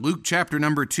Luke chapter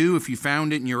number 2, if you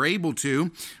found it and you're able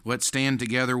to, let's stand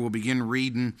together. We'll begin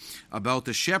reading about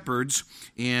the shepherds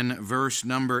in verse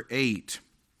number 8.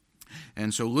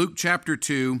 And so Luke chapter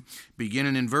 2,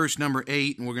 beginning in verse number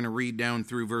 8, and we're going to read down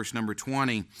through verse number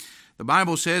 20. The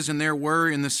Bible says, "And there were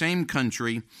in the same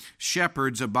country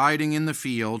shepherds abiding in the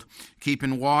field,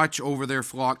 keeping watch over their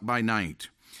flock by night.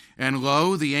 And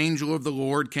lo, the angel of the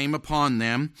Lord came upon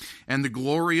them, and the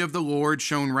glory of the Lord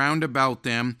shone round about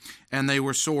them, and they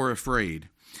were sore afraid.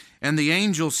 And the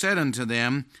angel said unto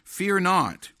them, Fear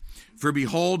not, for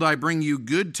behold, I bring you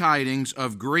good tidings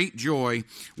of great joy,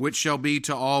 which shall be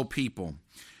to all people.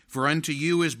 For unto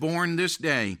you is born this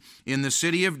day in the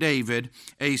city of David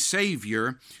a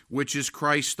Savior, which is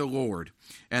Christ the Lord.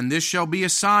 And this shall be a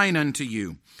sign unto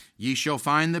you. Ye shall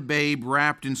find the babe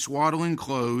wrapped in swaddling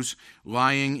clothes,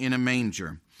 lying in a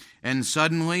manger. And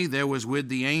suddenly there was with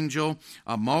the angel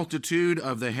a multitude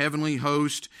of the heavenly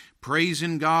host,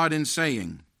 praising God and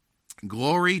saying,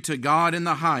 Glory to God in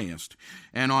the highest,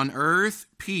 and on earth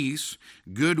peace,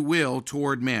 goodwill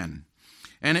toward men.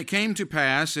 And it came to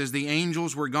pass, as the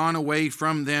angels were gone away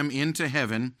from them into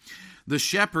heaven, the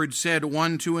shepherds said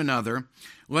one to another,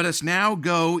 Let us now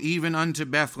go even unto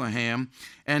Bethlehem,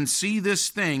 and see this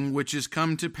thing which is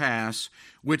come to pass,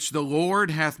 which the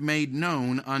Lord hath made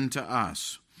known unto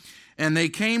us. And they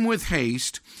came with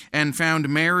haste, and found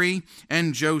Mary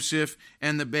and Joseph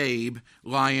and the babe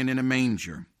lying in a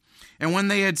manger. And when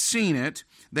they had seen it,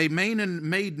 they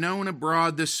made known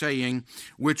abroad the saying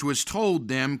which was told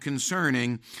them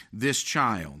concerning this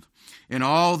child. And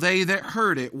all they that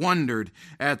heard it wondered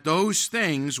at those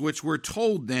things which were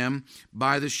told them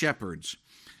by the shepherds.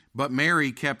 But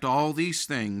Mary kept all these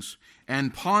things,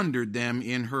 and pondered them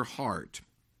in her heart.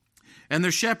 And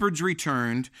the shepherds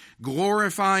returned,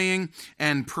 glorifying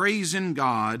and praising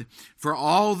God for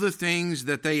all the things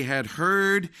that they had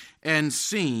heard and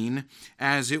seen,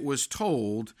 as it was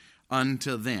told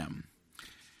unto them."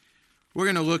 We're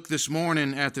going to look this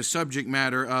morning at the subject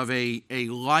matter of a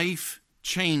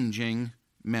life-changing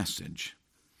message.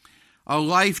 A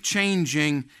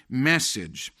life-changing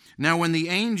message. Now, when the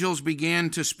angel began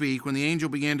to speak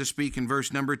in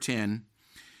verse number 10,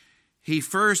 he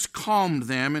first calmed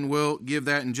them, and we'll give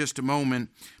that in just a moment.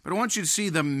 But I want you to see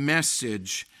the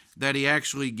message that he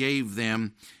actually gave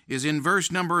them is in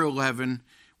verse number 11,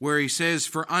 where he says,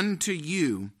 For unto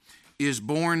you is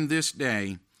born this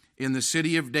day in the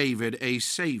city of David a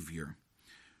Savior,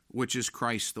 which is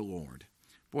Christ the Lord.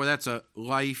 Boy, that's a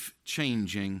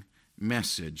life-changing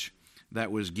message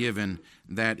that was given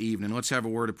that evening. Let's have a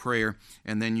word of prayer,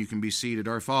 and then you can be seated.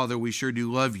 Our Father, we sure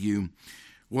do love you.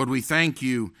 Lord, we thank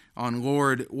you on,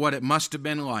 Lord, what it must have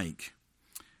been like,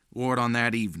 Lord, on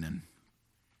that evening.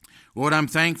 Lord, I'm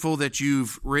thankful that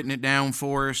you've written it down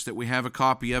for us, that we have a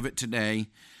copy of it today.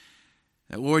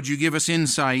 That, Lord, you give us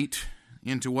insight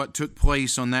into what took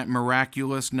place on that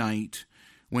miraculous night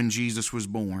when Jesus was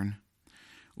born.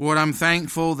 Lord, I'm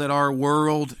thankful that our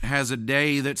world has a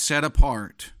day that's set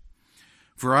apart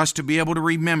for us to be able to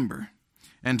remember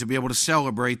and to be able to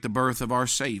celebrate the birth of our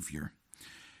Savior.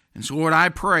 And so, Lord, I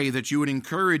pray that you would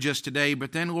encourage us today,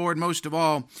 but then, Lord, most of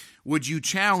all, would you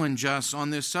challenge us on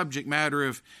this subject matter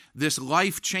of this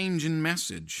life-changing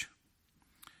message,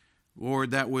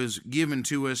 Lord, that was given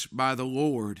to us by the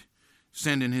Lord,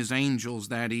 sending his angels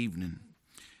that evening.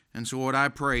 And so, Lord, I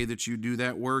pray that you do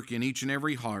that work in each and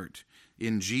every heart.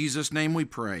 In Jesus' name we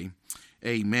pray.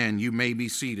 Amen. You may be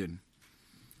seated.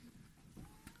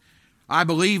 I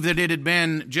believe that it had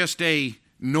been just a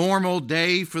normal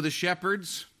day for the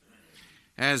shepherds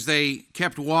as they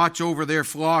kept watch over their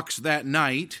flocks that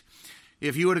night.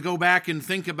 If you were to go back and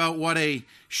think about what a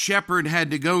shepherd had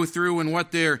to go through and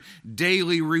what their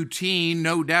daily routine,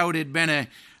 no doubt it had been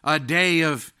a day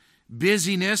of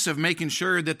busyness, of making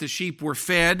sure that the sheep were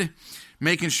fed,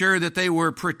 making sure that they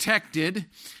were protected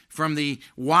from the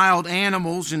wild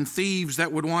animals and thieves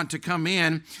that would want to come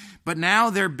in. But now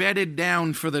they're bedded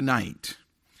down for the night.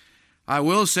 I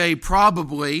will say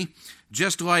probably,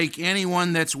 just like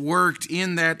anyone that's worked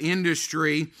in that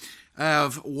industry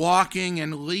of walking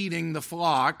and leading the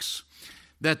flocks,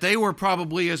 that they were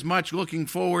probably as much looking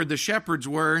forward, the shepherds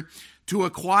were, to a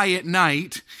quiet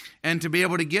night and to be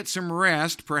able to get some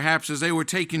rest, perhaps as they were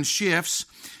taking shifts,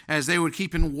 as they were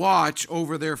keeping watch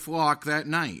over their flock that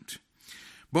night.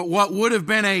 But what would have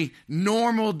been a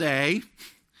normal day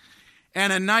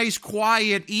and a nice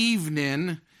quiet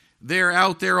evening there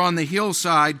out there on the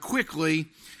hillside quickly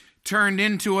turned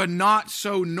into a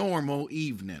not-so-normal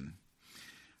evening.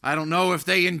 I don't know if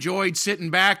they enjoyed sitting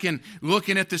back and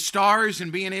looking at the stars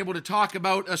and being able to talk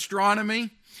about astronomy,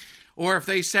 or if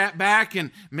they sat back and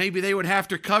maybe they would have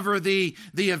to cover the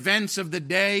events of the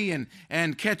day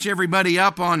and catch everybody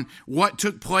up on what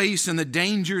took place and the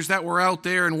dangers that were out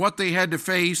there and what they had to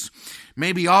face.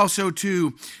 Maybe also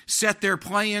to set their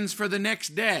plans for the next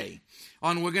day.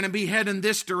 On we're going to be heading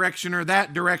this direction or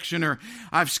that direction, or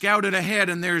I've scouted ahead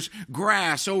and there's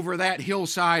grass over that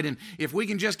hillside, and if we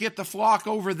can just get the flock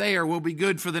over there, we'll be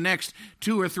good for the next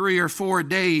 2 or 3 or 4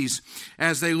 days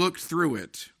as they looked through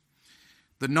it.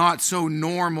 The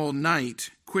not-so-normal night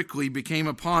quickly became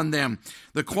upon them.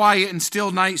 The quiet and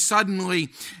still night suddenly,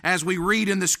 as we read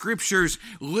in the Scriptures,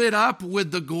 lit up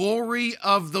with the glory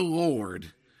of the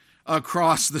Lord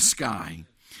across the sky.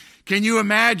 Can you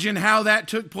imagine how that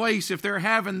took place if they're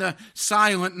having the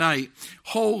silent night,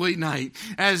 holy night,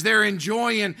 as they're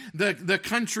enjoying the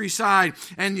countryside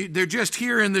and they're just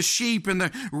hearing the sheep and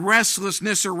the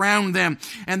restlessness around them,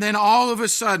 and then all of a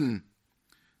sudden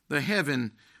the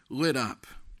heaven lit up.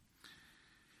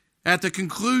 At the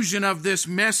conclusion of this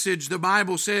message, the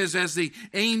Bible says, as the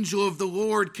angel of the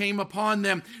Lord came upon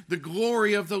them, the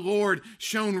glory of the Lord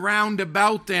shone round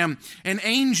about them. An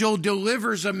angel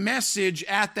delivers a message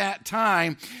at that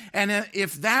time, and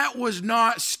if that was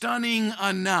not stunning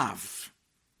enough,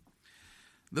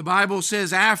 the Bible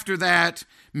says after that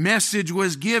message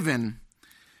was given,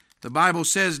 the Bible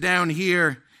says down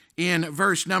here in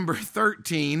verse number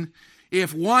 13,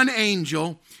 if one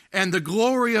angel and the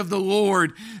glory of the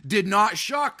Lord did not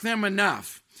shock them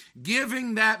enough,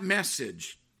 giving that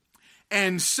message,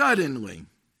 and suddenly,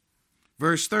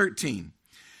 verse 13,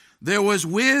 there was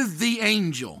with the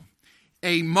angel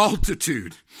a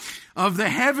multitude of the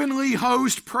heavenly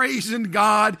host praising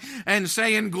God and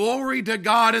saying, glory to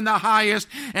God in the highest,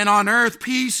 and on earth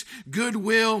peace,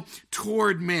 goodwill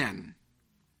toward men.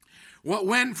 What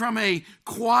went from a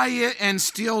quiet and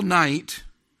still night,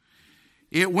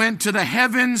 it went to the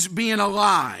heavens being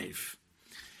alive.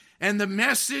 And the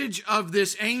message of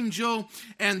this angel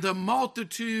and the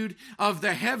multitude of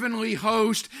the heavenly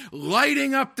host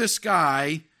lighting up the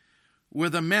sky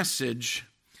with a message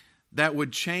that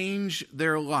would change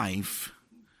their life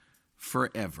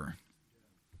forever.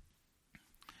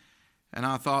 And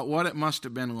I thought what it must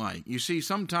have been like. You see,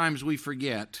 sometimes we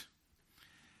forget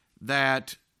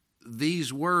that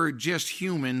these were just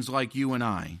humans like you and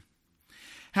I.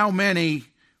 How many,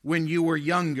 when you were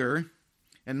younger,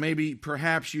 and maybe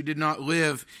perhaps you did not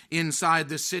live inside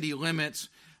the city limits,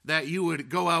 that you would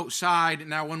go outside?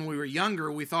 Now, when we were younger,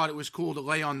 we thought it was cool to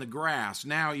lay on the grass.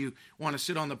 Now you want to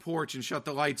sit on the porch and shut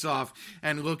the lights off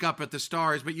and look up at the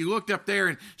stars. But you looked up there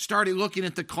and started looking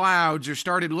at the clouds or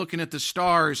started looking at the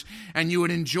stars, and you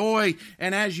would enjoy.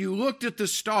 And as you looked at the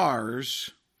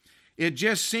stars, it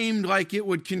just seemed like it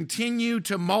would continue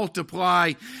to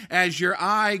multiply as your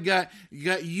eye got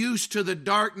used to the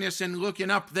darkness and looking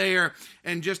up there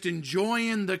and just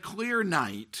enjoying the clear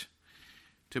night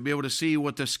to be able to see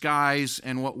what the skies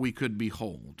and what we could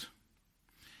behold.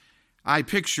 I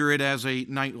picture it as a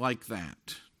night like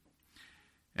that.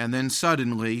 And then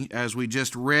suddenly, as we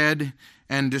just read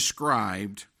and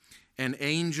described, an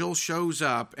angel shows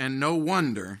up, and no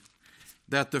wonder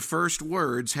that the first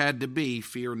words had to be,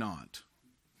 fear not.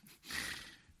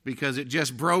 Because it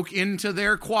just broke into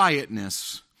their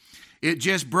quietness. It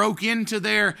just broke into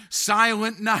their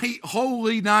silent night,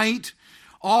 holy night.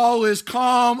 All is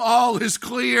calm, all is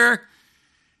clear.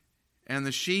 And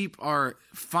the sheep are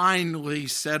finally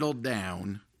settled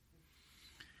down.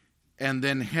 And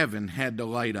then heaven had to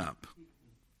light up.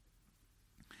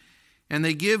 And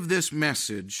they give this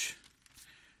message,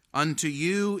 unto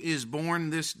you is born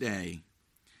this day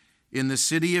in the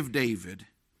city of David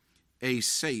a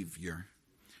Savior,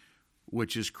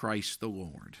 which is Christ the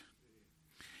Lord.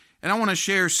 And I want to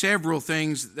share several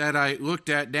things that I looked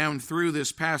at down through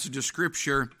this passage of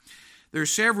Scripture. There are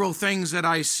several things that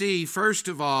I see. First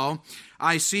of all,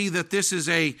 I see that this is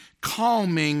a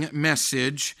calming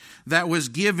message that was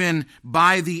given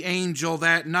by the angel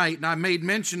that night. And I made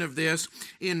mention of this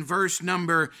in verse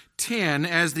number 10,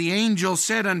 as the angel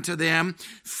said unto them,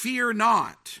 fear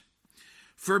not.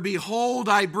 For behold,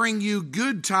 I bring you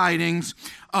good tidings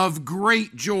of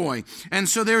great joy. And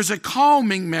so there's a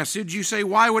calming message. You say,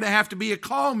 why would it have to be a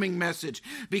calming message?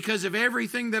 Because of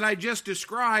everything that I just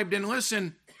described. And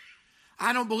listen,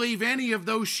 I don't believe any of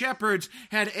those shepherds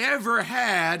had ever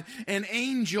had an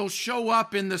angel show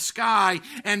up in the sky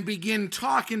and begin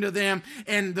talking to them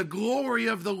and the glory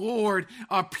of the Lord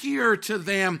appear to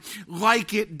them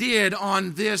like it did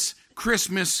on this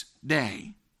Christmas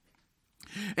day.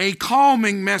 A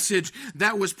calming message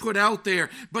that was put out there.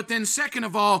 But then second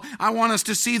of all, I want us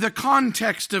to see the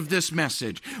context of this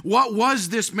message. What was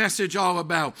this message all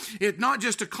about? It's not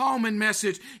just a calming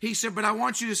message. He said, but I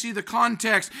want you to see the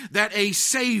context that a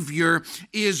Savior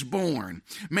is born.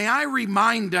 May I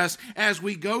remind us as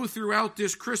we go throughout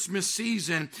this Christmas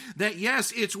season that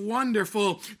yes, it's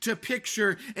wonderful to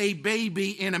picture a baby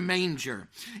in a manger.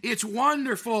 It's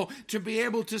wonderful to be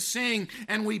able to sing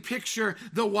and we picture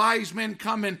the wise men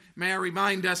coming, may I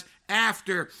remind us,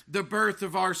 after the birth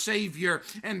of our Savior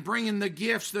and bringing the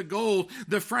gifts, the gold,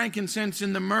 the frankincense,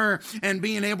 and the myrrh and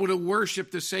being able to worship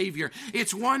the Savior.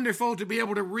 It's wonderful to be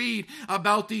able to read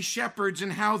about these shepherds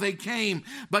and how they came.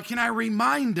 But can I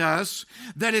remind us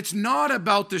that it's not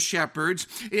about the shepherds,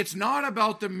 it's not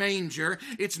about the manger,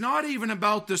 it's not even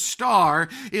about the star,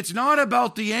 it's not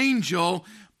about the angel,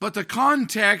 but the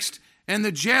context and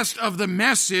the gist of the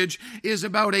message is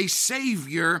about a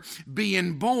Savior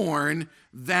being born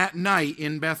that night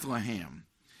in Bethlehem.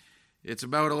 It's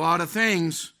about a lot of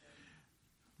things,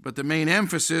 but the main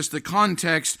emphasis, the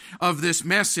context of this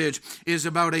message is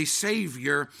about a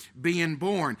Savior being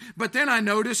born. But then I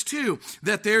notice too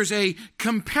that there's a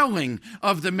compelling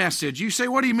of the message. You say,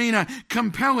 what do you mean a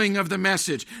compelling of the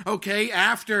message? Okay,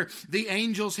 after the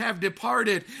angels have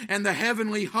departed and the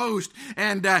heavenly host,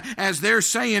 and as they're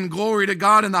saying, glory to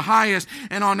God in the highest,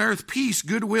 and on earth peace,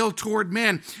 goodwill toward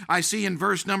men. I see in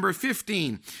verse number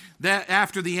 15, that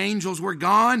after the angels were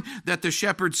gone, that the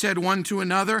shepherds said one to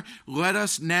another, let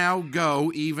us now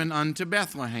go even unto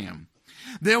Bethlehem.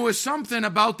 There was something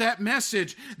about that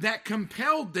message that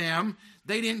compelled them.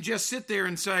 They didn't just sit there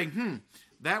and say,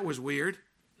 that was weird.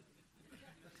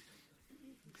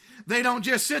 They don't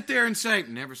just sit there and say,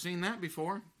 never seen that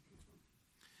before.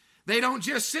 They don't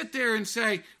just sit there and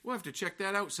say, we'll have to check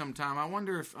that out sometime. I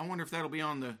wonder if that'll be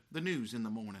on the news in the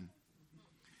morning.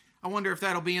 I wonder if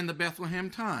that'll be in the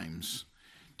Bethlehem Times.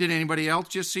 Did anybody else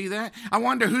just see that? I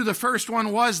wonder who the first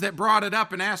one was that brought it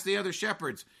up and asked the other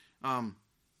shepherds, do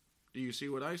you see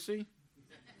what I see?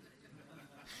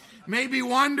 Maybe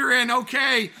wondering,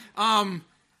 okay,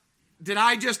 did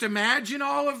I just imagine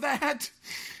all of that?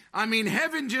 I mean,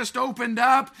 heaven just opened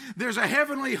up. There's a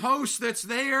heavenly host that's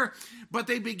there, but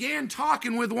they began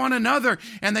talking with one another,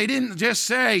 and they didn't just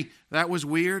say, that was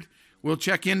weird. We'll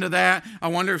check into that. I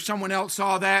wonder if someone else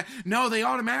saw that. No, they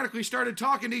automatically started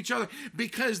talking to each other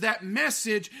because that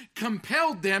message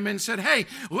compelled them and said, hey,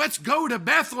 let's go to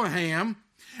Bethlehem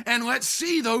and let's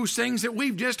see those things that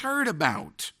we've just heard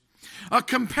about. A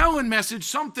compelling message,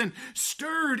 something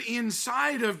stirred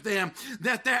inside of them,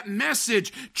 that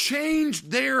message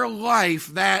changed their life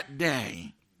that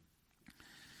day.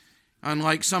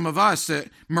 Unlike some of us, that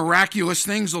miraculous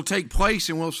things will take place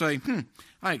and we'll say,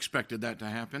 I expected that to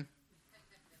happen.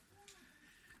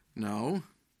 No,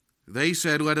 they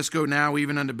said, let us go now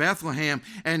even unto Bethlehem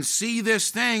and see this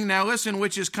thing. Now listen,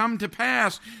 which has come to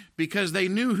pass, because they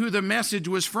knew who the message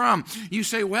was from. You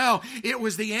say, well, it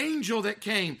was the angel that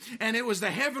came, and it was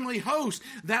the heavenly host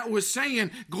that was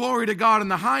saying, glory to God in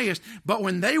the highest. But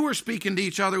when they were speaking to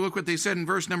each other, look what they said in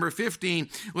verse number 15.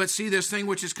 Let's see this thing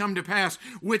which has come to pass,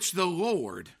 which the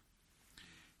Lord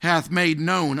hath made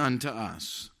known unto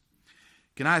us.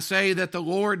 Can I say that the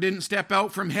Lord didn't step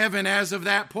out from heaven as of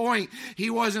that point? He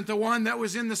wasn't the one that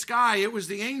was in the sky. It was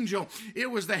the angel. It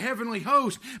was the heavenly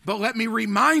host. But let me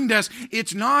remind us,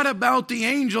 it's not about the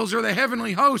angels or the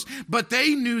heavenly host, but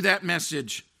they knew that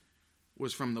message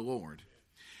was from the Lord.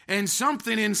 And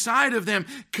something inside of them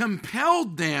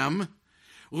compelled them,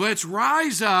 let's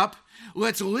rise up.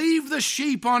 Let's leave the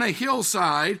sheep on a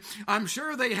hillside. I'm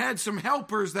sure they had some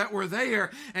helpers that were there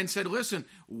and said, listen,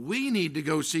 we need to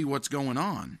go see what's going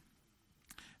on,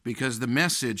 because the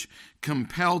message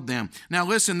compelled them. Now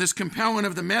listen, this compelling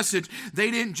of the message,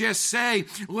 they didn't just say,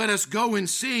 let us go and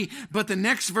see, but the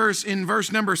next verse, in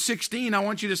verse number 16, I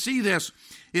want you to see this.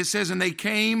 It says, and they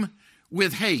came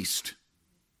with haste.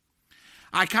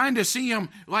 I kind of see them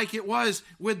like it was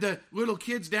with the little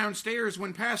kids downstairs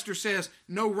when pastor says,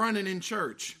 no running in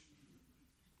church.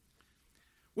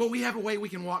 Well, we have a way we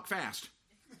can walk fast.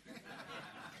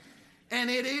 And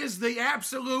it is the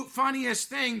absolute funniest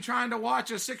thing trying to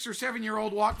watch a 6 or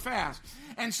 7-year-old walk fast.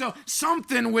 And so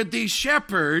something with these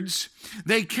shepherds,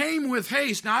 they came with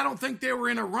haste. Now, I don't think they were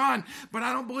in a run, but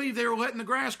I don't believe they were letting the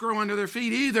grass grow under their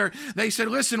feet either. They said,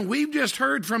 listen, we've just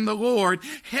heard from the Lord.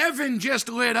 Heaven just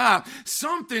lit up.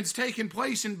 Something's taking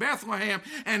place in Bethlehem,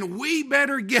 and we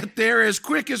better get there as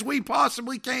quick as we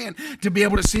possibly can to be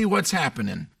able to see what's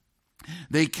happening.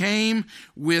 They came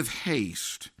with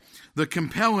haste. The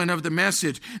compelling of the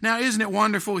message. Now, isn't it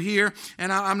wonderful here?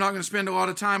 And I'm not going to spend a lot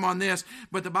of time on this,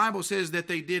 but the Bible says that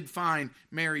they did find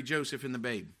Mary, Joseph, and the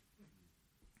babe.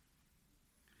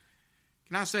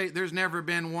 Can I say there's never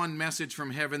been one message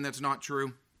from heaven that's not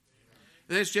true?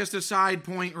 That's just a side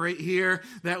point right here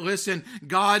that, listen,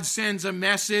 God sends a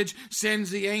message, sends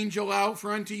the angel out,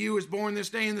 for unto you is born this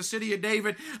day in the city of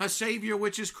David a Savior,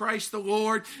 which is Christ the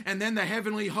Lord. And then the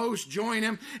heavenly hosts join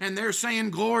him, and they're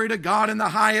saying glory to God in the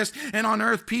highest, and on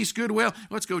earth peace, goodwill.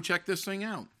 Let's go check this thing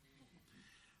out.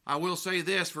 I will say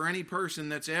this, for any person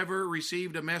that's ever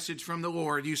received a message from the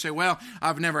Lord, you say, well,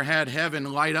 I've never had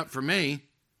heaven light up for me.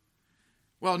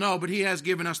 Well, no, but he has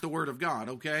given us the Word of God,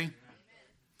 okay?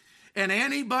 And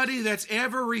anybody that's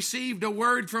ever received a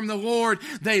word from the Lord,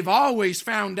 they've always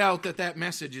found out that that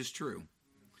message is true.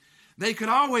 They could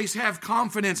always have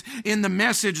confidence in the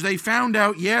message. They found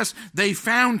out, yes, they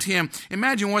found him.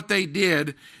 Imagine what they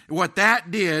did, what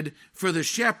that did for the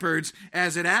shepherds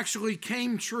as it actually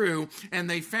came true, and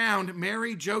they found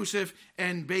Mary, Joseph,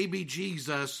 and baby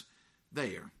Jesus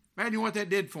there. Imagine what that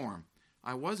did for them.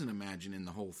 I wasn't imagining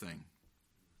the whole thing.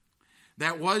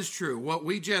 That was true. What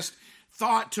we just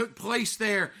thought took place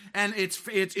there, and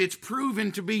it's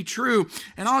proven to be true.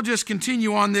 And I'll just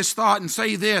continue on this thought and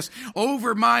say this.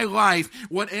 Over my life,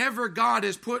 whatever God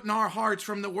has put in our hearts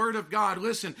from the Word of God,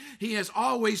 listen, he has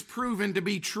always proven to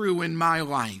be true in my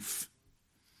life.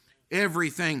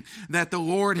 Everything that the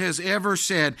Lord has ever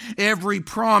said, every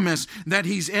promise that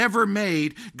he's ever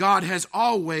made, God has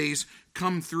always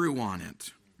come through on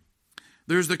it.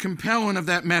 There's the compelling of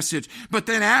that message. But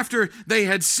then after they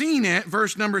had seen it,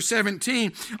 verse number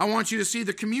 17, I want you to see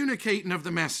the communicating of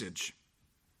the message.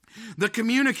 The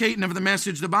communicating of the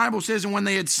message, the Bible says, and when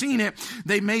they had seen it,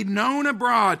 they made known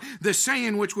abroad the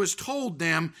saying which was told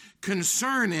them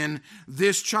concerning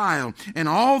this child. And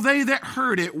all they that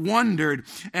heard it wondered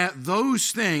at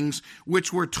those things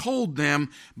which were told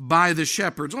them by the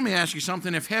shepherds. Let me ask you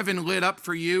something. If heaven lit up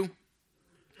for you,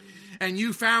 and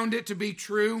you found it to be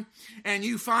true, and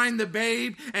you find the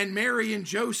babe and Mary and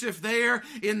Joseph there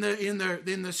in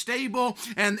the stable,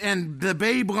 and the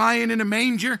babe lying in a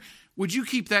manger, would you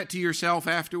keep that to yourself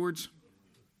afterwards?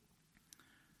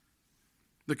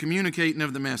 The communicating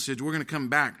of the message, we're going to come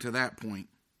back to that point.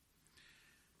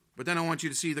 But then I want you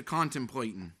to see the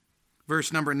contemplating.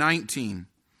 Verse number 19.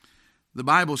 The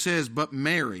Bible says, but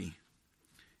Mary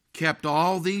kept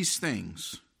all these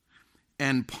things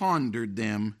and pondered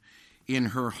them in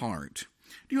her heart.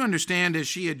 Do you understand, as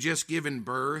she had just given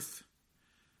birth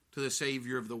to the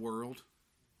Savior of the world?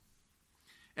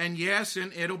 And yes,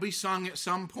 and it'll be sung at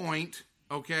some point,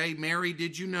 okay, Mary,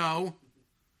 did you know?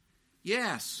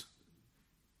 Yes.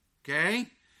 Okay?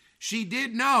 She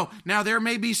did know. Now, there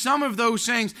may be some of those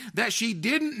things that she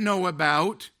didn't know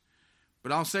about,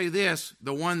 but I'll say this,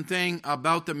 the one thing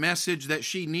about the message that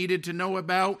she needed to know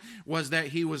about was that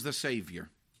he was the Savior.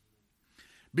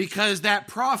 Because that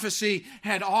prophecy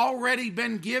had already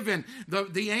been given.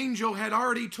 The angel had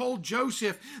already told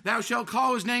Joseph, thou shalt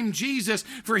call his name Jesus,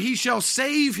 for he shall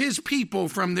save his people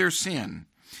from their sin.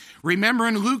 Remember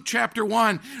in Luke chapter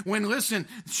 1, when, listen,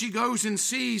 she goes and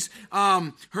sees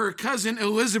her cousin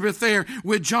Elizabeth there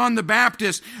with John the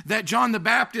Baptist, that John the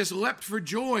Baptist leapt for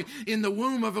joy in the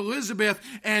womb of Elizabeth,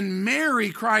 and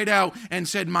Mary cried out and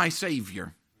said, my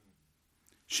Savior.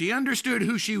 She understood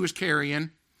who she was carrying.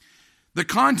 The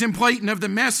contemplating of the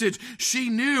message, she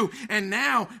knew. And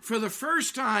now, for the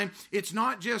first time, it's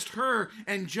not just her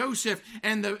and Joseph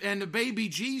and the baby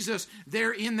Jesus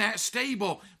there in that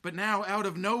stable. But now, out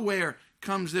of nowhere,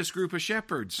 comes this group of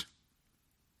shepherds.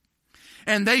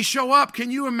 And they show up. Can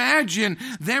you imagine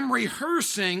them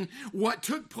rehearsing what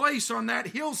took place on that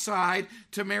hillside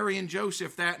to Mary and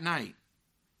Joseph that night?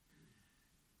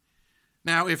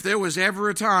 Now, if there was ever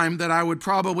a time that I would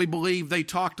probably believe they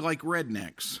talked like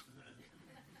rednecks,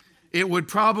 it would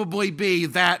probably be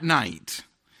that night.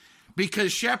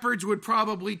 Because shepherds would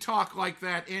probably talk like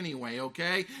that anyway,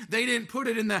 okay? They didn't put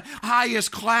it in the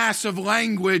highest class of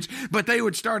language, but they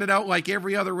would start it out like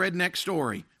every other redneck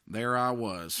story. There I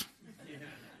was.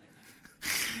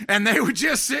 And they were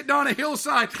just sitting on a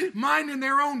hillside, minding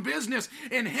their own business,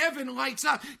 and heaven lights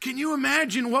up. Can you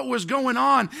imagine what was going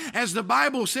on as the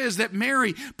Bible says that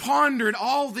Mary pondered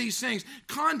all these things,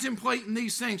 contemplating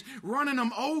these things, running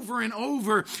them over and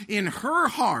over in her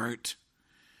heart?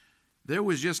 There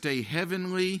was just a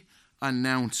heavenly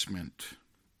announcement.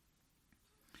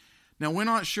 Now, we're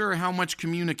not sure how much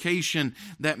communication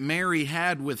that Mary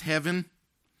had with heaven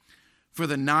for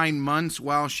the 9 months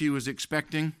while she was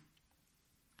expecting.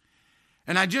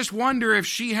 And I just wonder if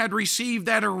she had received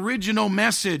that original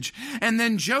message, and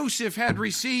then Joseph had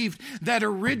received that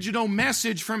original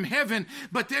message from heaven,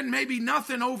 but then maybe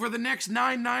nothing over the next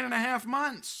 9.5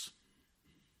 months.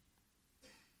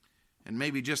 And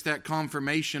maybe just that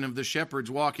confirmation of the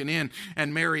shepherds walking in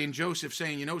and Mary and Joseph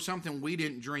saying, you know something, we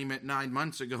didn't dream it 9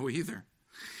 months ago either.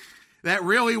 That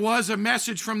really was a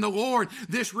message from the Lord.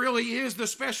 This really is the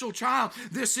special child.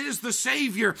 This is the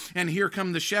Savior. And here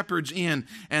come the shepherds in,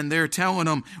 and they're telling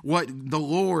them what the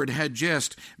Lord had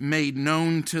just made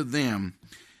known to them,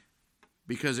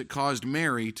 because it caused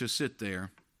Mary to sit there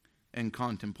and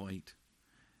contemplate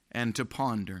and to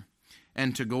ponder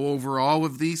and to go over all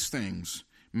of these things.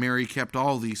 Mary kept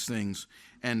all these things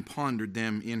and pondered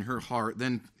them in her heart.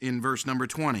 Then in verse number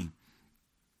 20,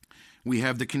 we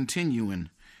have the continuing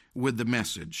with the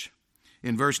message.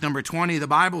 In verse number 20, the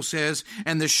Bible says,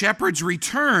 and the shepherds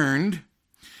returned,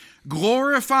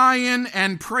 glorifying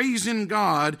and praising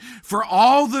God for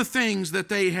all the things that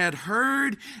they had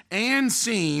heard and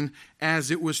seen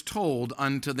as it was told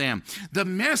unto them. The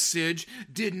message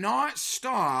did not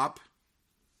stop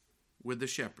with the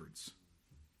shepherds,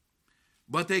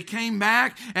 but they came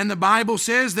back, and the Bible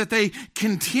says that they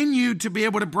continued to be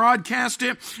able to broadcast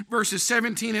it. Verses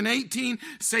 17 and 18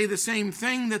 say the same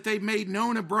thing, that they made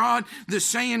known abroad the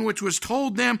saying which was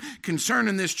told them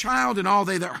concerning this child, and all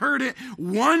they that heard it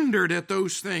wondered at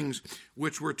those things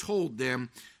which were told them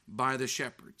by the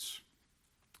shepherds.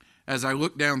 As I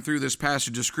looked down through this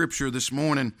passage of Scripture this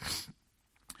morning,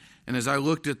 and as I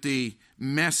looked at the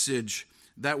message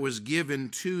that was given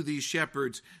to these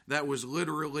shepherds, that was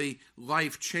literally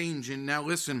life-changing. Now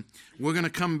listen, we're going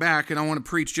to come back, and I want to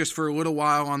preach just for a little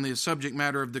while on the subject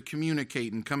matter of the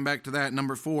communicating. Come back to that,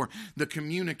 number 4, the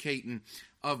communicating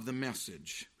of the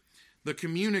message. The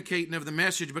communicating of the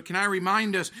message. But can I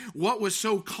remind us what was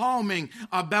so calming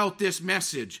about this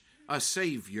message? A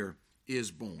Savior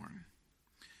is born.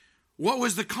 What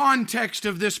was the context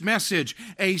of this message?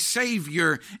 A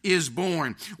Savior is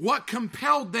born. What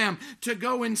compelled them to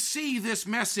go and see this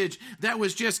message that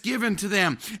was just given to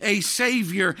them? A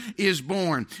Savior is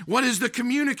born. What is the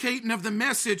communicating of the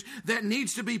message that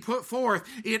needs to be put forth?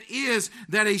 It is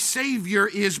that a Savior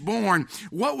is born.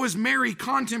 What was Mary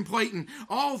contemplating?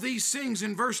 All these things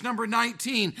in verse number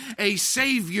 19. A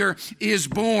Savior is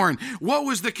born. What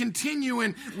was the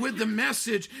continuing with the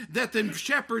message that the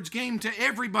shepherds gave to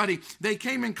everybody they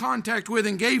came in contact with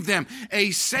and gave them?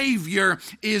 A Savior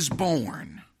is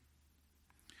born.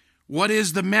 What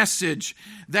is the message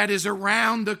that is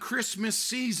around the Christmas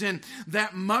season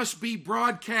that must be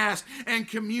broadcast and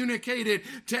communicated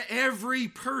to every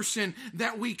person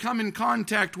that we come in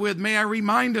contact with? May I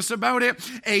remind us about it?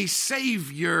 A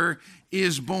Savior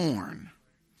is born.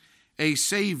 A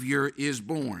Savior is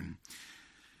born.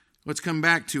 Let's come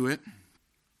back to it.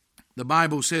 The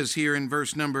Bible says here in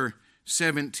verse number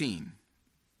 17,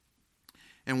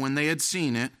 and when they had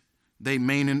seen it, they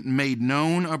made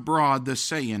known abroad the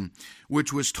saying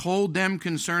which was told them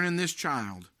concerning this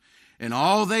child. And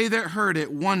all they that heard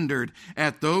it wondered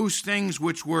at those things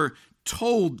which were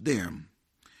told them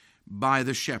by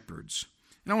the shepherds.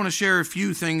 And I want to share a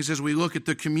few things as we look at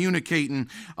the communicating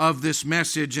of this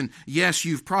message. And yes,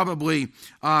 you've probably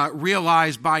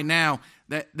realized by now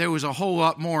that there was a whole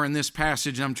lot more in this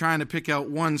passage. And I'm trying to pick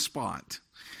out one spot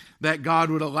that God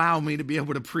would allow me to be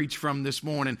able to preach from this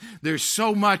morning. There's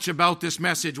so much about this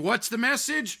message. What's the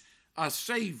message? A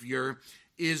Savior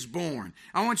is born.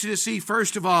 I want you to see,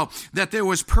 first of all, that there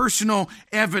was personal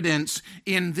evidence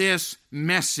in this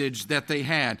message that they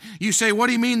had. You say, what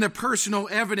do you mean the personal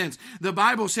evidence? The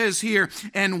Bible says here,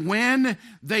 and when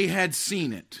they had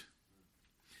seen it.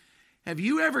 Have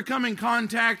you ever come in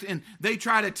contact and they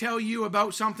try to tell you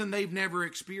about something they've never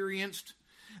experienced?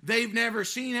 They've never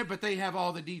seen it, but they have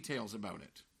all the details about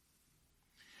it.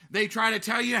 They try to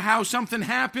tell you how something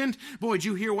happened. Boy, did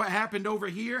you hear what happened over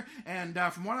here? And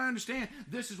from what I understand,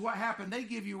 this is what happened. They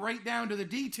give you right down to the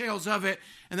details of it.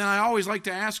 And then I always like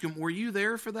to ask them, were you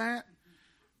there for that?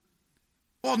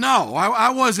 Well, no, I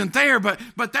wasn't there, but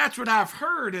that's what I've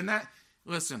heard. And that,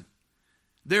 listen,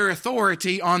 their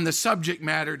authority on the subject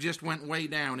matter just went way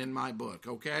down in my book,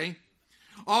 okay?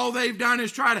 All they've done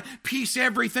is try to piece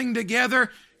everything together.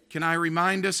 Can I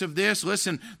remind us of this?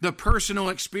 Listen, the personal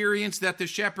experience that the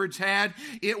shepherds had,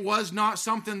 it was not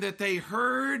something that they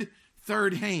heard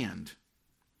third hand.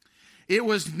 It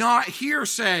was not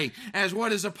hearsay, as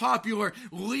what is a popular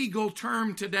legal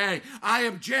term today. I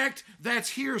object,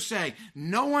 that's hearsay.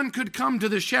 No one could come to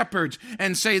the shepherds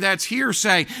and say that's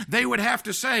hearsay. They would have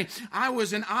to say, I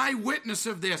was an eyewitness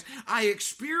of this. I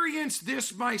experienced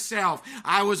this myself.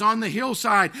 I was on the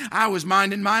hillside. I was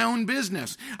minding my own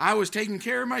business. I was taking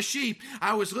care of my sheep.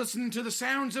 I was listening to the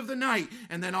sounds of the night.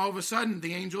 And then all of a sudden,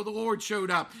 the angel of the Lord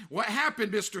showed up. What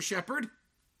happened, Mr. Shepherd?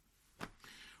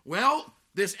 Well,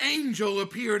 this angel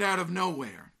appeared out of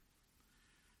nowhere.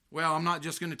 Well, I'm not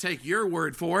just going to take your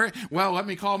word for it. Well, let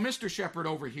me call Mr. Shepherd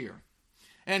over here.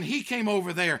 And he came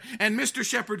over there. And Mr.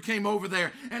 Shepherd came over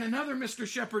there. And another Mr.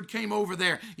 Shepherd came over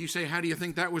there. You say, how do you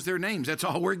think that was their names? That's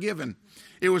all we're given.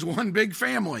 It was one big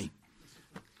family.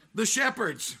 The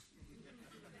shepherds.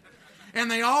 And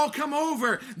they all come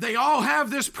over. They all have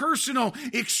this personal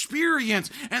experience.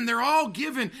 And they're all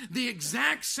given the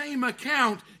exact same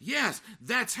account. Yes,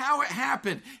 that's how it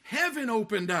happened. Heaven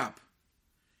opened up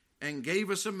and gave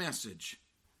us a message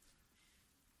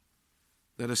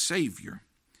that a Savior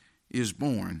is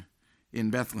born in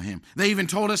Bethlehem. They even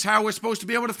told us how we're supposed to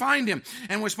be able to find him.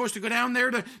 And we're supposed to go down there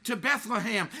to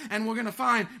Bethlehem. And we're going to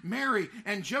find Mary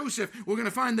and Joseph. We're going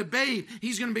to find the babe.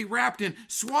 He's going to be wrapped in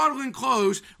swaddling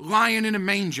clothes, lying in a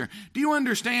manger. Do you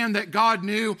understand that God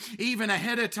knew even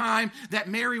ahead of time that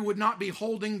Mary would not be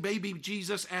holding baby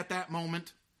Jesus at that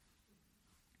moment?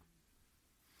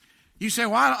 You say,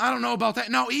 well, I don't know about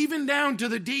that. No, even down to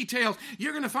the details,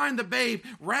 you're going to find the babe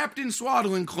wrapped in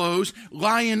swaddling clothes,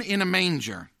 lying in a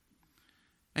manger.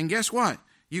 And guess what?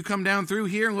 You come down through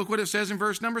here and look what it says in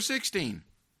verse number 16.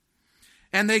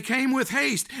 And they came with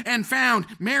haste and found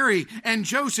Mary and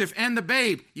Joseph and the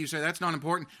babe. You say, that's not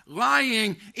important.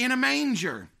 Lying in a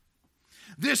manger.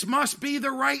 This must be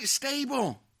the right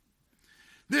stable.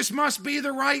 This must be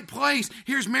the right place.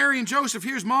 Here's Mary and Joseph.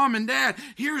 Here's mom and dad.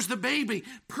 Here's the baby.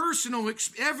 Personal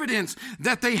evidence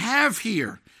that they have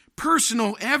here.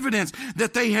 Personal evidence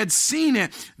that they had seen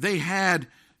it. They had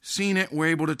seen it, we're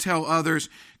able to tell others.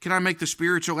 Can I make the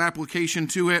spiritual application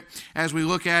to it as we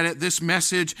look at it? This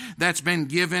message that's been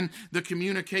given, the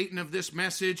communicating of this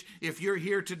message. If you're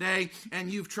here today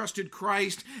and you've trusted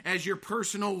Christ as your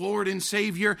personal Lord and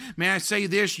Savior, may I say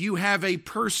this, you have a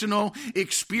personal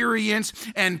experience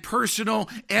and personal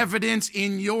evidence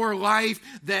in your life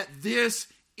that this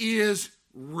is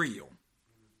real.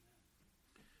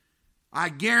 I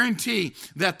guarantee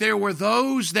that there were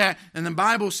those that, and the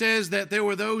Bible says that there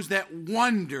were those that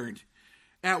wondered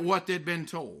at what they'd been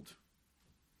told.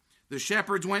 The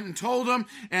shepherds went and told them,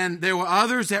 and there were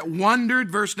others that wondered.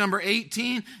 Verse number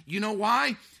 18, you know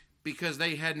why? Because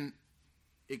they hadn't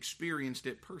experienced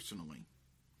it personally.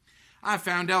 I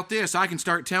found out this. I can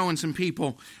start telling some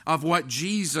people of what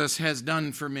Jesus has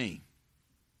done for me.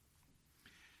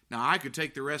 Now, I could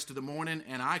take the rest of the morning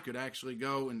and I could actually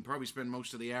go and probably spend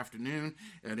most of the afternoon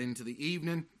and into the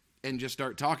evening and just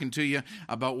start talking to you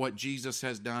about what Jesus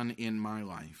has done in my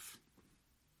life.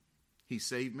 He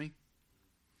saved me.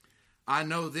 I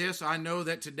know this. I know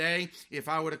that today, if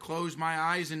I were to close my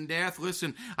eyes in death,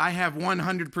 listen, I have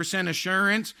 100%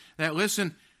 assurance that,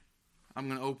 listen, I'm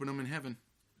going to open them in heaven.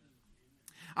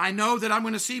 I know that I'm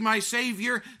going to see my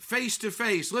Savior face to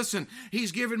face. Listen,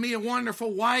 He's given me a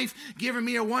wonderful wife, given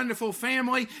me a wonderful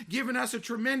family, given us a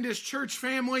tremendous church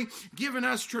family, given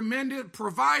us tremendous,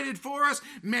 provided for us,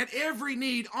 met every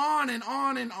need, on and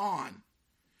on and on.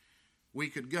 We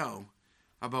could go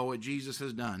about what Jesus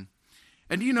has done.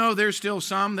 And you know, there's still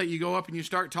some that you go up and you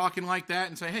start talking like that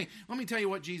and say, hey, let me tell you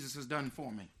what Jesus has done for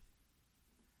me.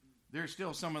 There's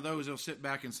still some of those that'll sit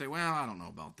back and say, well, I don't know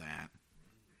about that.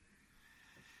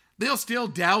 They'll still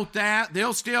doubt that.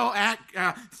 They'll still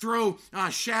throw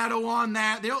a shadow on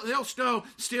that. They'll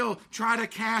still try to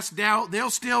cast doubt.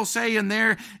 They'll still say in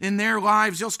their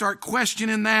lives, they'll start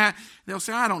questioning that. They'll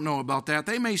say, I don't know about that.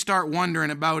 They may start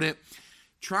wondering about it.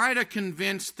 Try to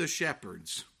convince the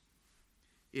shepherds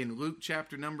in Luke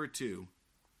chapter number 2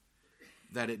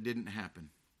 that it didn't happen.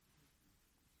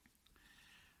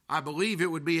 I believe it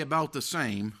would be about the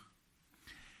same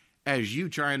as you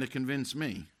trying to convince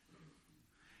me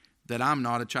that I'm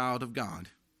not a child of God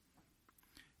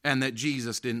and that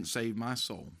Jesus didn't save my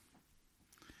soul.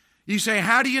 You say,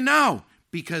 how do you know?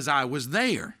 Because I was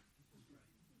there.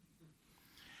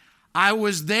 I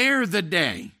was there the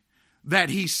day that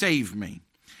He saved me.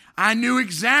 I knew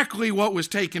exactly what was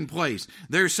taking place.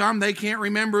 There's some, they can't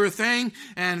remember a thing,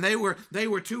 and they were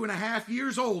 2.5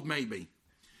 years old maybe.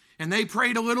 And they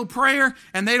prayed a little prayer,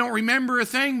 and they don't remember a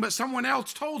thing, but someone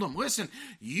else told them, listen,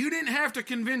 you didn't have to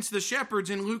convince the shepherds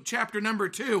in Luke chapter number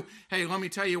 2, hey, let me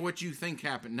tell you what you think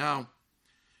happened. No.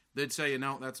 They'd say,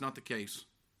 no, that's not the case.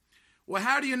 Well,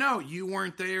 how do you know? You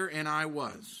weren't there and I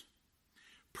was.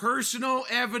 Personal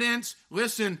evidence.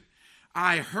 Listen,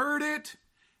 I heard it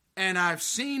and I've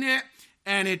seen it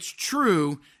and it's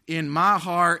true in my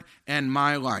heart and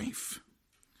my life.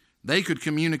 They could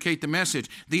communicate the message.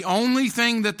 The only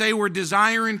thing that they were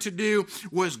desiring to do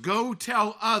was go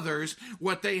tell others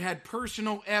what they had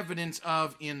personal evidence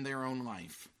of in their own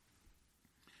life.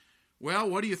 Well,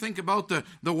 what do you think about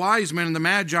the wise men and the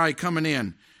magi coming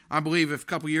in? I believe if a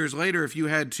couple years later, if you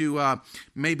had to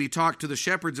maybe talk to the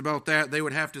shepherds about that, they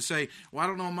would have to say, well, I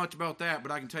don't know much about that, but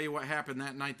I can tell you what happened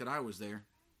that night that I was there.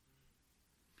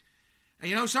 And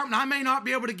you know something? I may not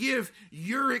be able to give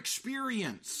your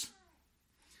experience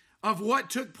of what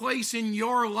took place in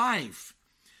your life.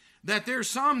 That there's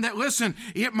some that, listen,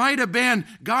 it might have been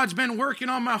God's been working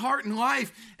on my heart and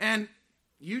life, and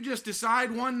you just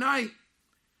decide one night,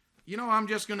 you know, I'm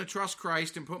just going to trust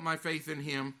Christ and put my faith in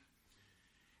Him.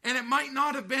 And it might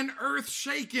not have been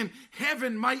earth-shaking.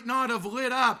 Heaven might not have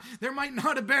lit up. There might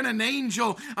not have been an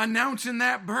angel announcing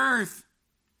that birth.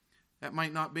 That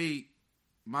might not be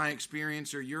my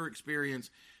experience or your experience.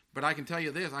 But I can tell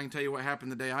you this. I can tell you what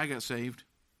happened the day I got saved.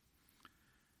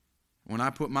 When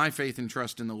I put my faith and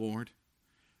trust in the Lord.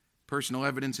 Personal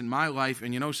evidence in my life.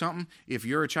 And you know something? If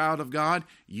you're a child of God,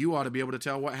 you ought to be able to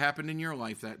tell what happened in your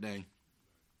life that day.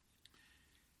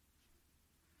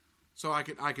 So I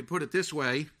could put it this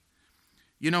way.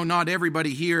 You know, not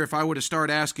everybody here, if I were to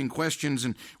start asking questions,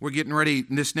 and we're getting ready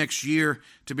this next year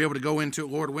to be able to go into,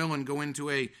 Lord willing, go into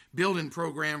a building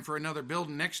program for another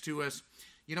building next to us.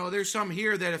 You know, there's some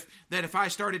here that if I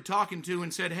started talking to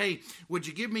and said, hey, would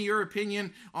you give me your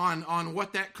opinion on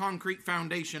what that concrete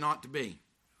foundation ought to be?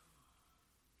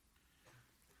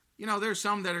 You know, there's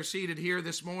some that are seated here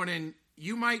this morning.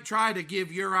 You might try to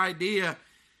give your idea,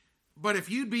 but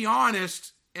if you'd be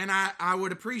honest, and I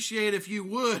would appreciate if you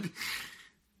would,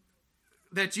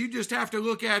 that you just have to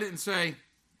look at it and say,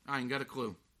 I ain't got a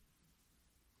clue.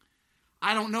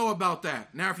 I don't know about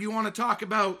that. Now, if you want to talk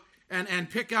about and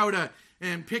pick out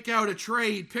a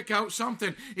trade, pick out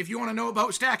something. If you want to know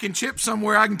about stacking chips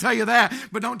somewhere, I can tell you that.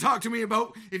 But don't talk to me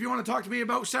about, if you want to talk to me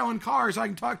about selling cars, I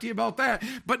can talk to you about that.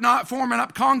 But not forming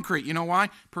up concrete. You know why?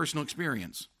 Personal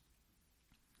experience.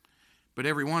 But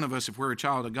every one of us, if we're a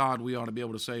child of God, we ought to be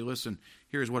able to say, listen,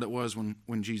 here's what it was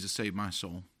when Jesus saved my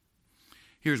soul.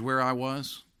 Here's where I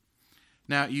was.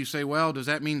 Now, you say, well, does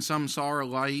that mean some saw a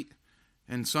light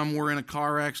and some were in a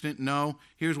car accident? No.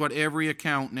 Here's what every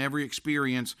account and every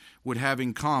experience would have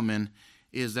in common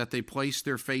is that they placed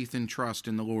their faith and trust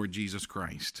in the Lord Jesus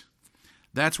Christ.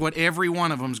 That's what every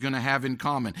one of them is going to have in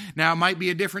common. Now, it might be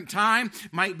a different time,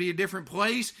 might be a different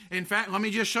place. In fact, let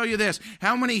me just show you this.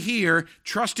 How many here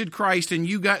trusted Christ and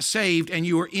you got saved and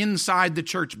you were inside the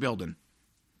church building?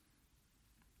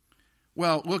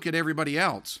 Well, look at everybody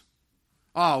else.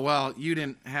 Oh, well, you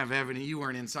didn't have evidence. You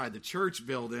weren't inside the church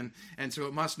building, and so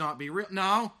it must not be real.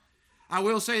 No. I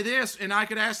will say this, and I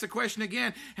could ask the question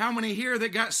again. How many here that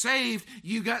got saved,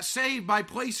 you got saved by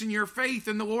placing your faith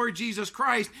in the Lord Jesus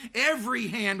Christ? Every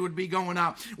hand would be going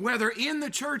up. Whether in the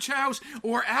church house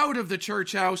or out of the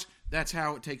church house, that's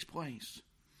how it takes place.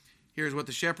 Here's what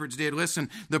the shepherds did. Listen,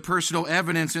 the personal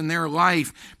evidence in their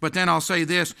life. But then I'll say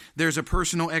this. There's a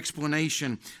personal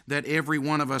explanation that every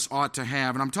one of us ought to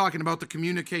have. And I'm talking about the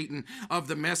communicating of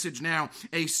the message now.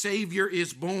 A Savior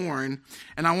is born.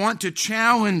 And I want to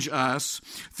challenge us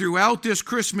throughout this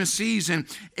Christmas season.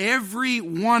 Every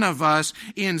one of us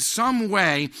in some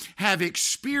way have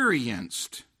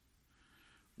experienced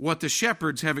what the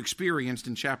shepherds have experienced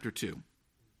in chapter 2.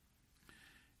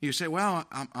 You say, well,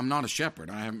 I'm not a shepherd.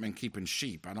 I haven't been keeping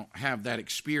sheep. I don't have that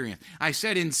experience. I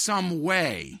said in some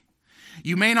way.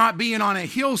 You may not be on a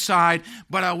hillside,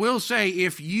 but I will say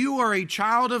if you are a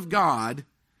child of God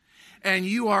and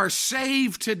you are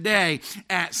saved today,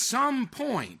 at some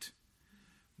point,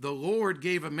 the Lord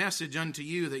gave a message unto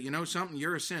you that, you know something,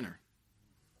 you're a sinner.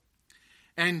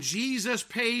 And Jesus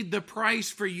paid the price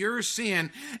for your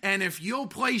sin. And if you'll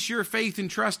place your faith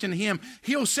and trust in Him,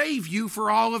 He'll save you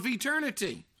for all of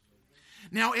eternity.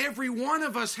 Now, every one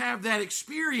of us have that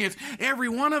experience. Every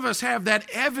one of us have that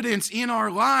evidence in our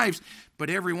lives. But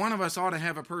every one of us ought to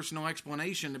have a personal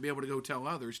explanation to be able to go tell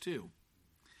others too.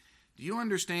 Do you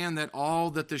understand that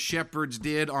all that the shepherds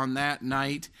did on that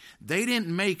night, they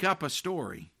didn't make up a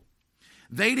story.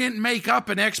 They didn't make up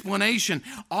an explanation.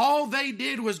 All they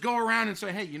did was go around and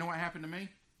say, hey, you know what happened to me?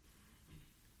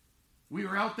 We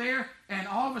were out there, and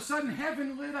all of a sudden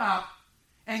heaven lit up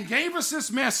and gave us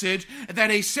this message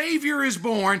that a Savior is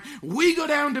born. We go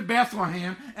down to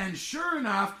Bethlehem, and sure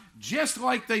enough, just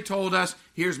like they told us,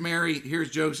 here's Mary, here's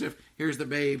Joseph, here's the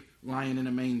babe lying in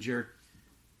a manger.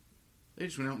 They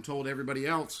just went out and told everybody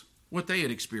else what they had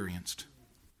experienced.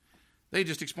 They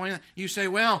just explained that. You say,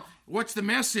 well, what's the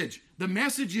message? The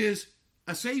message is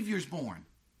a Savior's born.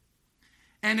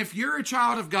 And if you're a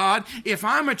child of God, if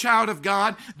I'm a child of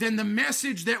God, then the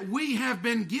message that we have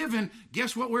been given,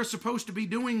 guess what we're supposed to be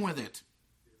doing with it?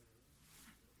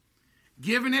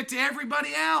 Giving it to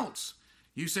everybody else.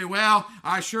 You say, well,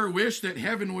 I sure wish that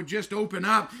heaven would just open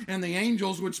up and the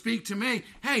angels would speak to me.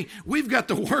 Hey, we've got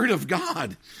the Word of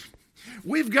God.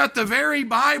 We've got the very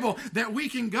Bible that we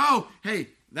can go, hey,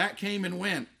 that came and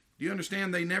went. Do you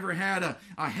understand? They never had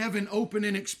a heaven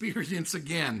opening experience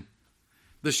again.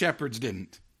 The shepherds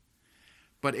didn't.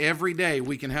 But every day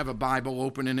we can have a Bible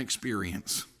opening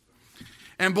experience.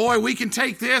 And boy, we can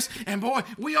take this, and boy,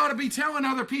 we ought to be telling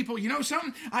other people, you know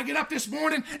something? I get up this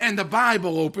morning and the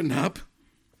Bible opened up.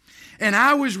 And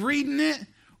I was reading it.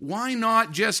 Why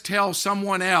not just tell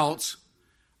someone else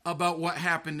about what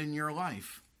happened in your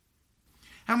life?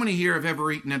 How many here have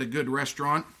ever eaten at a good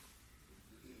restaurant?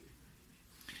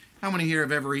 How many here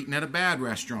have ever eaten at a bad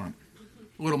restaurant?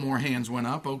 A little more hands went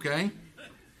up, okay.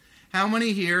 How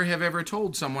many here have ever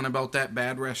told someone about that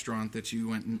bad restaurant that you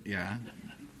went and, yeah,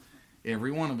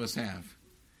 every one of us have.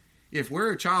 If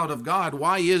we're a child of God,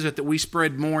 why is it that we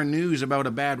spread more news about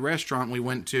a bad restaurant we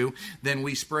went to than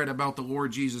we spread about the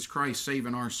Lord Jesus Christ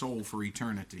saving our soul for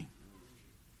eternity?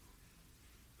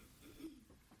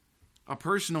 A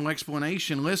personal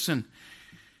explanation, listen,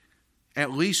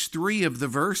 at least 3 of the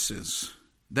verses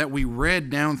that we read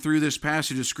down through this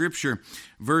passage of Scripture,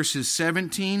 verses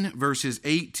 17, verses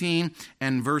 18,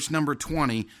 and verse number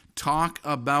 20, talk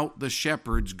about the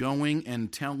shepherds going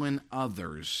and telling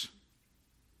others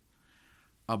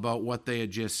about what they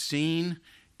had just seen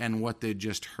and what they'd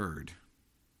just heard.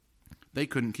 They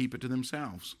couldn't keep it to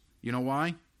themselves. You know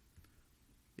why?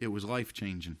 It was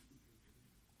life-changing.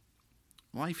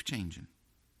 Life-changing.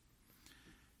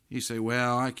 You say,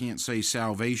 well, I can't say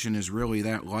salvation is really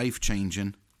that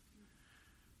life-changing.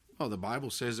 Well, the Bible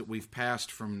says that we've passed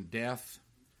from death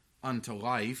unto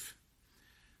life.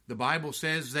 The Bible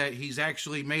says that He's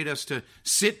actually made us to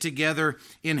sit together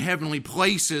in heavenly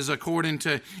places according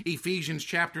to Ephesians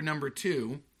chapter number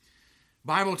 2.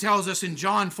 Bible tells us in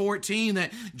John 14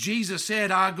 that Jesus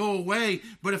said, I go away,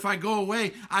 but if I go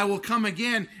away, I will come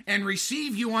again and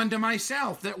receive you unto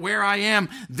myself, that where I am,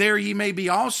 there ye may be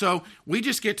also. We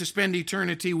just get to spend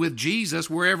eternity with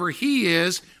Jesus. Wherever He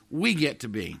is, we get to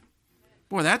be.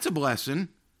 Boy, that's a blessing.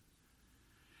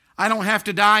 I don't have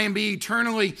to die and be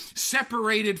eternally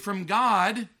separated from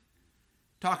God.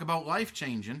 Talk about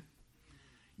life-changing.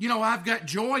 You know, I've got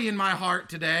joy in my heart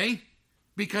today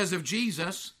because of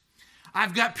Jesus.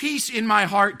 I've got peace in my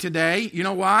heart today. You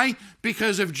know why?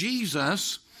 Because of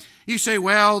Jesus. You say,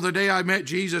 well, the day I met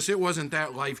Jesus, it wasn't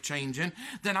that life-changing.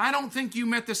 Then I don't think you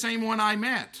met the same one I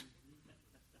met.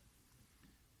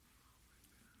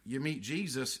 You meet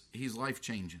Jesus, He's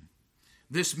life-changing.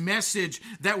 This message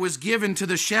that was given to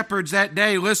the shepherds that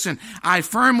day, listen, I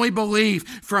firmly believe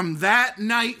from that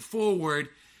night forward,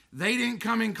 they didn't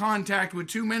come in contact with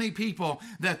too many people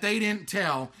that they didn't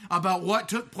tell about what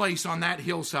took place on that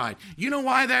hillside. You know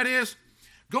why that is?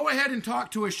 Go ahead and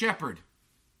talk to a shepherd.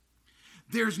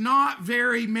 There's not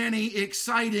very many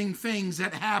exciting things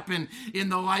that happen in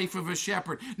the life of a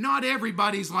shepherd. Not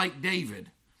everybody's like David,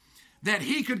 that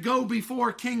he could go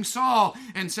before King Saul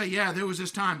and say, yeah, there was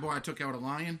this time, boy, I took out a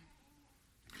lion,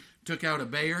 took out a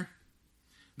bear.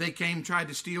 They came, tried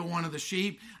to steal one of the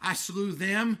sheep. I slew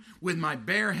them with my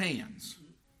bare hands.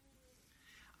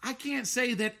 I can't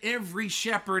say that every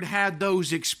shepherd had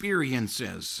those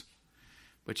experiences.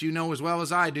 But you know as well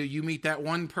as I do, you meet that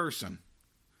one person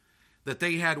that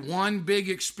they had one big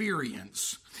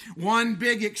experience, one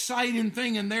big exciting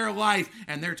thing in their life,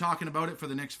 and they're talking about it for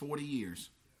the next 40 years.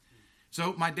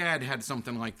 So my dad had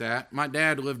something like that. My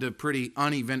dad lived a pretty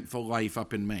uneventful life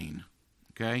up in Maine,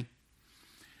 okay?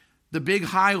 The big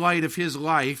highlight of his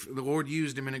life, the Lord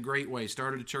used him in a great way.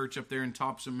 Started a church up there in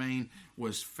Topsom, Maine,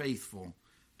 was faithful.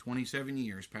 27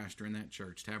 years pastoring that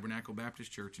church, Tabernacle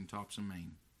Baptist Church in Topsom,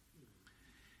 Maine.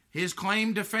 His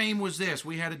claim to fame was this: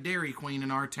 we had a Dairy Queen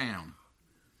in our town.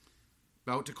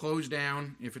 About to close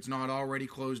down, if it's not already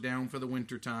closed down for the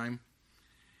winter time.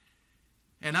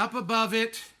 And up above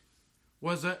it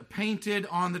was painted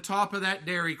on the top of that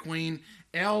Dairy Queen,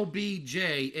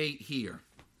 LBJ ate here.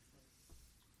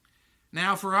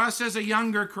 Now, for us as a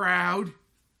younger crowd,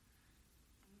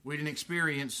 we didn't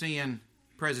experience seeing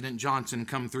President Johnson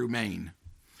come through Maine.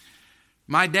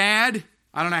 My dad,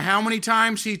 I don't know how many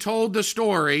times he told the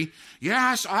story.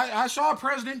 Yes, I saw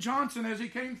President Johnson as he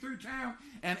came through town,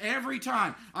 and every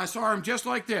time I saw him just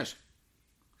like this.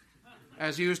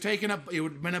 as he was taking it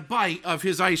would have been a bite of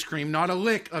his ice cream, not a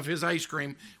lick of his ice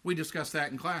cream. We discussed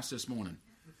that in class this morning.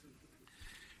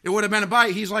 It would have been a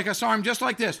bite. He's like, I saw him just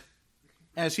like this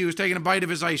as he was taking a bite of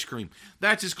his ice cream.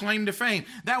 That's his claim to fame.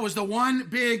 That was the one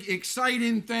big,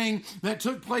 exciting thing that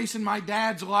took place in my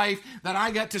dad's life, that I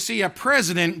got to see a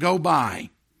president go by.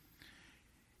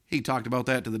 He talked about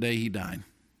that to the day he died.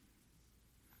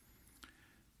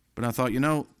 But I thought,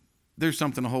 there's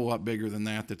something a whole lot bigger than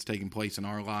that that's taking place in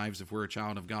our lives if we're a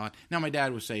child of God. Now, my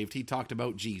dad was saved. He talked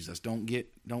about Jesus. Don't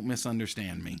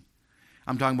misunderstand me.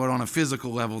 I'm talking about on a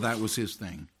physical level, that was his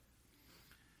thing.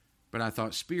 But I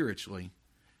thought spiritually,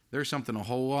 there's something a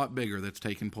whole lot bigger that's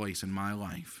taking place in my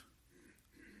life.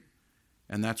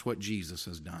 And that's what Jesus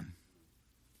has done.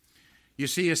 You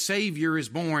see, a Savior is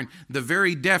born. The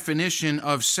very definition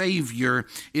of Savior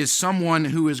is someone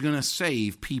who is going to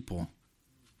save people.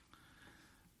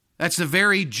 That's the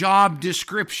very job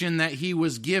description that he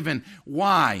was given.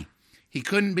 Why? He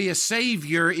couldn't be a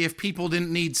Savior if people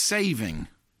didn't need saving.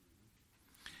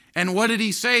 And what did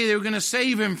he say they were going to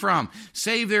save him from?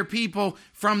 Save their people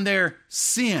from their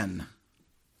sin.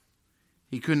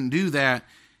 He couldn't do that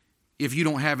if you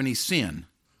don't have any sin.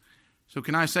 So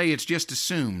can I say it's just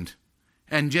assumed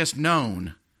and just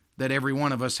known that every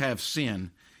one of us have sin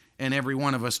and every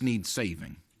one of us needs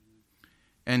saving.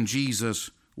 And Jesus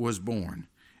was born.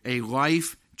 A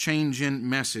life-changing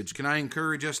message. Can I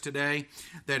encourage us today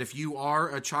that if you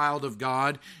are a child of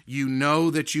God, you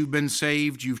know that you've been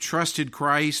saved, you've trusted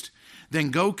Christ, then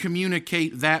go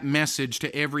communicate that message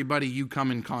to everybody you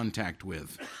come in contact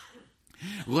with.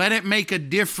 Let it make a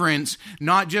difference,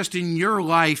 not just in your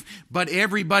life, but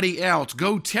everybody else.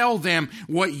 Go tell them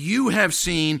what you have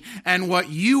seen and what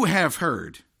you have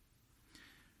heard.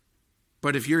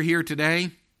 But if you're here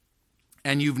today,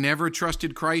 and you've never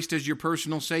trusted Christ as your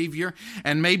personal Savior,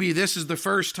 and maybe this is the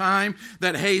first time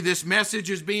that, hey, this message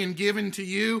is being given to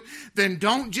you, then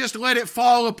don't just let it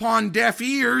fall upon deaf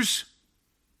ears,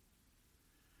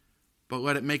 but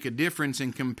let it make a difference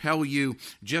and compel you,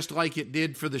 just like it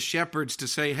did for the shepherds, to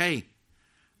say, hey,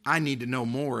 I need to know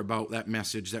more about that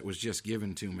message that was just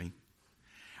given to me.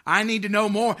 I need to know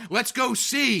more. Let's go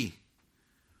see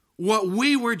what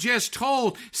we were just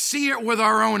told. See it with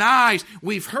our own eyes.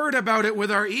 We've heard about it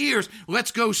with our ears.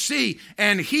 Let's go see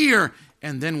and hear,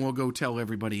 and then we'll go tell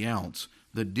everybody else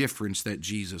the difference that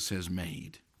Jesus has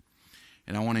made.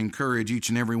 And I want to encourage each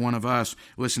and every one of us,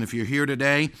 listen, if you're here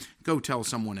today, go tell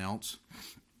someone else.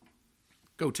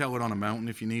 Go tell it on a mountain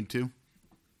if you need to.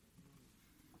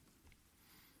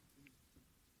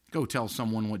 Go tell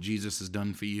someone what Jesus has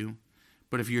done for you.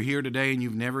 But if you're here today and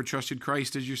you've never trusted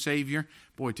Christ as your Savior,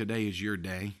 boy, today is your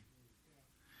day.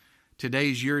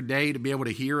 Today's your day to be able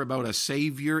to hear about a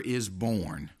Savior is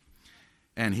born.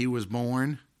 And He was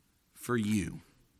born for you.